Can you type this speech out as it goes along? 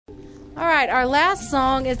All right, our last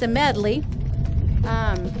song is a medley.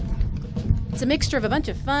 It's a mixture of a bunch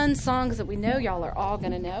of fun songs that we know y'all are all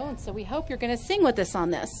going to know, and so we hope you're going to sing with us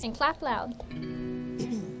on this. And clap loud.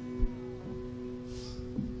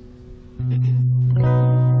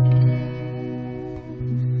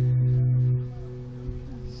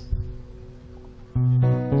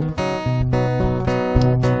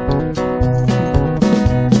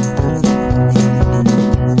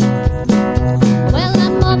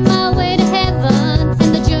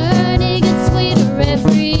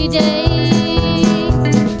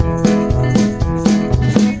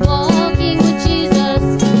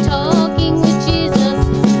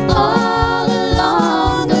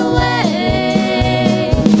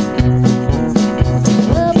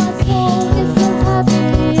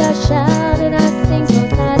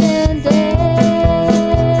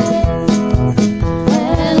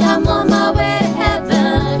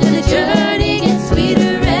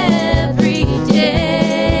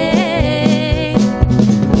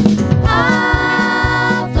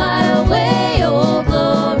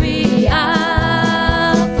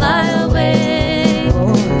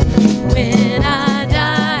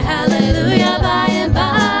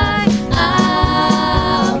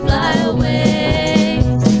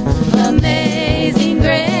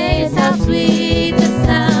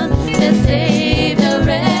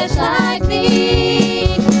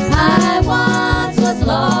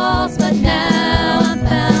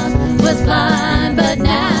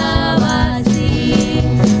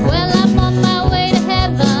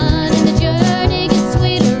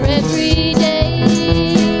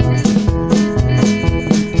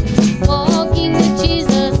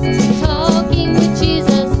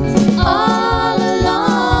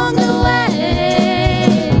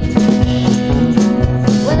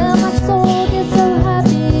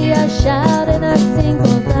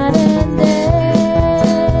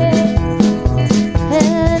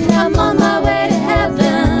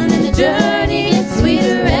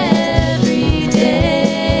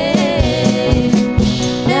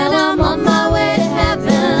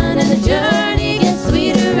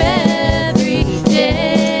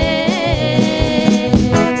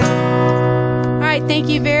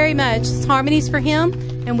 Harmonies for him,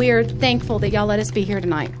 and we are thankful that y'all let us be here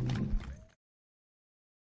tonight.